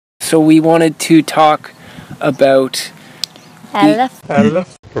So we wanted to talk about elephants.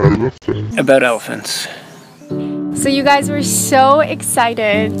 So you guys were so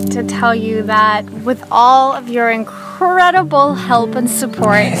excited to tell you that with all of your incredible help and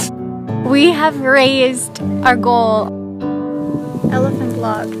support, we have raised our goal. Elephant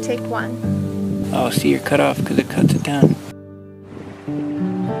vlog, take one. Oh, see, you're cut off because it cuts it down.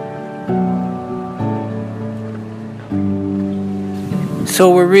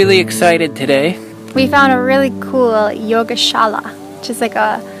 So we're really excited today. We found a really cool yoga shala, which is like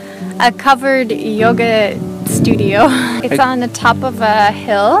a covered yoga studio. It's on the top of a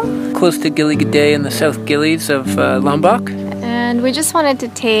hill. Close to Gilly-G'day in the South Gillies of Lombok. And we just wanted to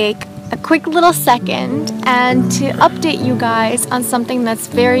take a quick little second and to update you guys on something that's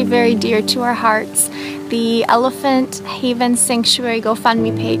very, very dear to our hearts. The Elephant Haven Sanctuary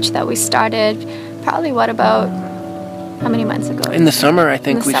GoFundMe page that we started probably how many months ago? In the summer, I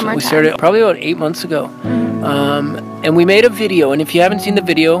think. We started probably about 8 months ago. And we made a video, and if you haven't seen the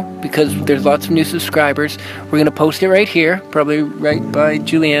video, because there's lots of new subscribers, we're going to post it right here, probably right by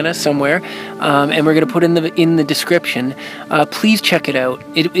Juliana somewhere, and we're going to put in the description. Please check it out.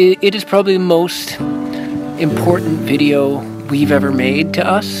 It is probably the most important video we've ever made to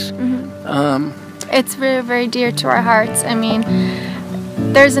us. It's very, very dear to our hearts. I mean,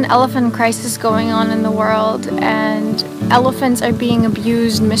 there's an elephant crisis going on in the world, and elephants are being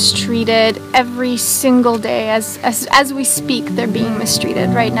abused, mistreated every single day. As we speak, they're being mistreated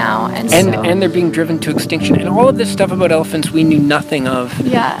right now, and they're being driven to extinction. And all of this stuff about elephants we knew nothing of.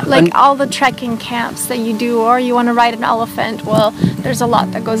 Yeah, like all the trekking camps that you do, or you want to ride an elephant. Well, there's a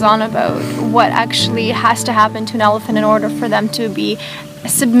lot that goes on about what actually has to happen to an elephant in order for them to be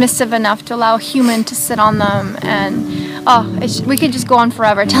submissive enough to allow a human to sit on them. And we could just go on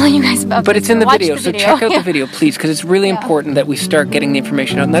forever telling you guys about but it's in the video, so check out the video, please, because it's really important that we start getting the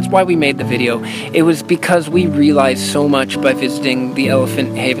information out, and that's why we made the video. It was because we realized so much by visiting the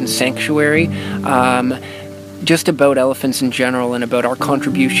Elephant Haven Sanctuary, just about elephants in general and about our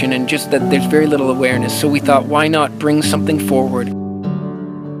contribution, and just that there's very little awareness. So we thought, why not bring something forward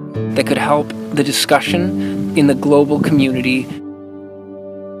that could help the discussion in the global community.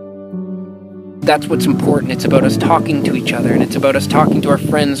 That's what's important. It's about us talking to each other, and it's about us talking to our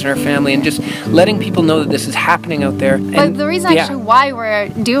friends and our family, and just letting people know that this is happening out there. But the reason actually why we're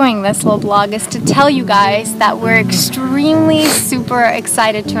doing this little blog is to tell you guys that we're extremely super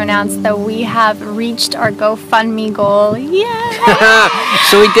excited to announce that we have reached our GoFundMe goal. Yeah!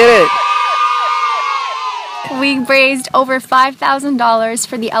 So we did it! We raised over $5,000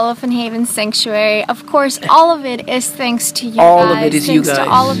 for the Elephant Haven Sanctuary. Of course, all of it is thanks to you guys. All of it is you guys. Thanks to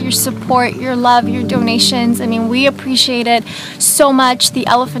all of your support, your love, your donations. I mean, we appreciate it so much. The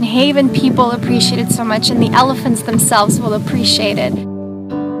Elephant Haven people appreciate it so much, and the elephants themselves will appreciate it.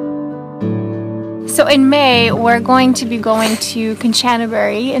 So in May, we're going to be going to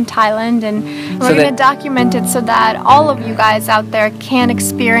Kanchanaburi in Thailand, and we're going to document it so that all of you guys out there can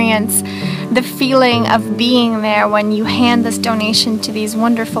experience the feeling of being there when you hand this donation to these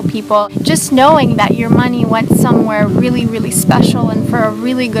wonderful people. Just knowing that your money went somewhere really, really special and for a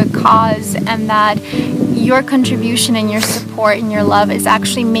really good cause, and that your contribution and your support and your love is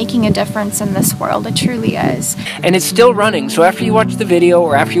actually making a difference in this world. It truly is. And it's still running, so after you watch the video,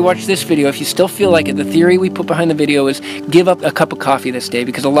 or after you watch this video, if you still feel like it, the theory we put behind the video is give up a cup of coffee this day,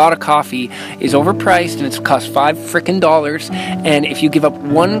 because a lot of coffee is overpriced and it's cost $5 frickin', and if you give up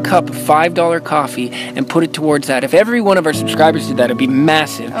one cup of $5 coffee and put it towards that, if every one of our subscribers did that, it'd be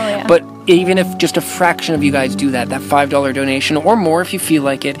massive. Oh, yeah. But even if just a fraction of you guys do that $5 donation, or more if you feel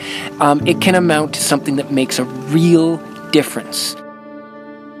like it, it can amount to something that makes a real difference.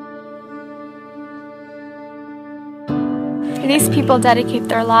 These people dedicate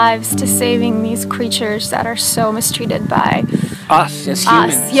their lives to saving these creatures that are so mistreated by us as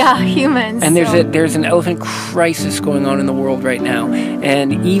humans. Yeah, humans. And there's an elephant crisis going on in the world right now.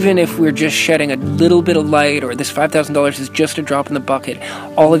 And even if we're just shedding a little bit of light, or this $5,000 is just a drop in the bucket,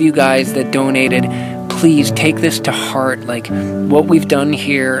 all of you guys that donated, please take this to heart. Like, what we've done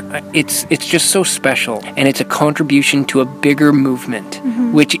here, it's just so special, and it's a contribution to a bigger movement,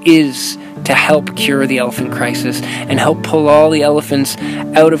 which is to help cure the elephant crisis and help pull all the elephants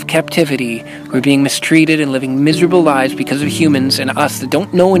out of captivity who are being mistreated and living miserable lives because of humans and us that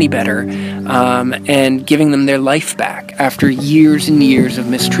don't know any better, and giving them their life back after years and years of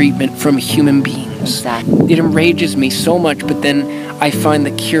mistreatment from human beings. Exactly. It enrages me so much, but then I find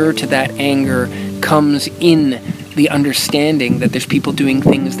the cure to that anger comes in the understanding that there's people doing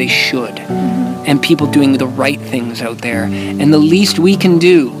things they should, and people doing the right things out there, and the least we can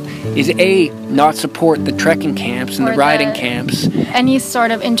do is A, not support the trekking camps and the riding camps. Any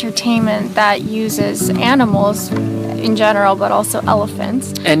sort of entertainment that uses animals in general, but also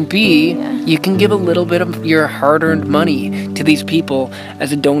elephants. And B, you can give a little bit of your hard-earned money to these people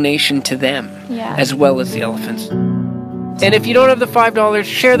as a donation to them, as well as the elephants. And if you don't have the $5,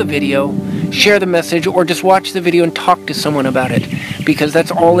 share the video, share the message, or just watch the video and talk to someone about it, because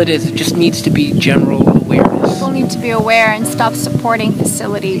that's all it is. It just needs to be general awareness. People need to be aware and stop supporting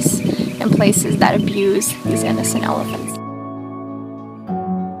facilities and places that abuse these innocent elephants.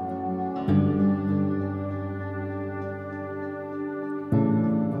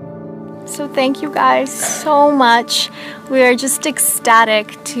 So thank you guys so much. We are just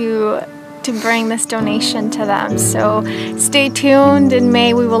ecstatic to bring this donation to them. So stay tuned. In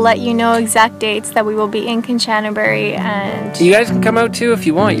May we will let you know exact dates that we will be in Kanchanaburi, and you guys can come out too if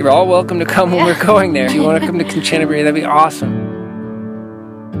you want. You're all welcome to come when we're going there. If you want to come to Kanchanaburi, that'd be awesome.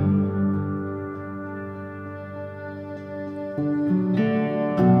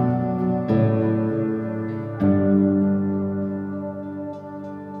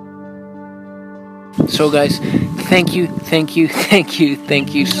 So guys, thank you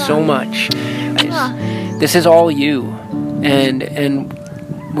so much. This is all you, and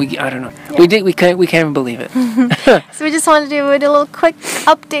I don't know. Yeah. We can't even believe it. So we just wanted to do a little quick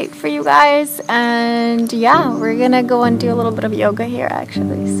update for you guys, and yeah, we're gonna go and do a little bit of yoga here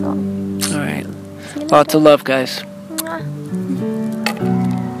actually. So all right, lots of love, guys.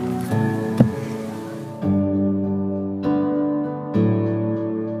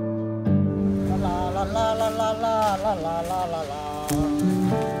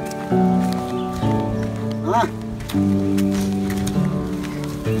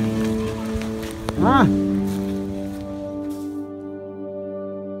 Ah.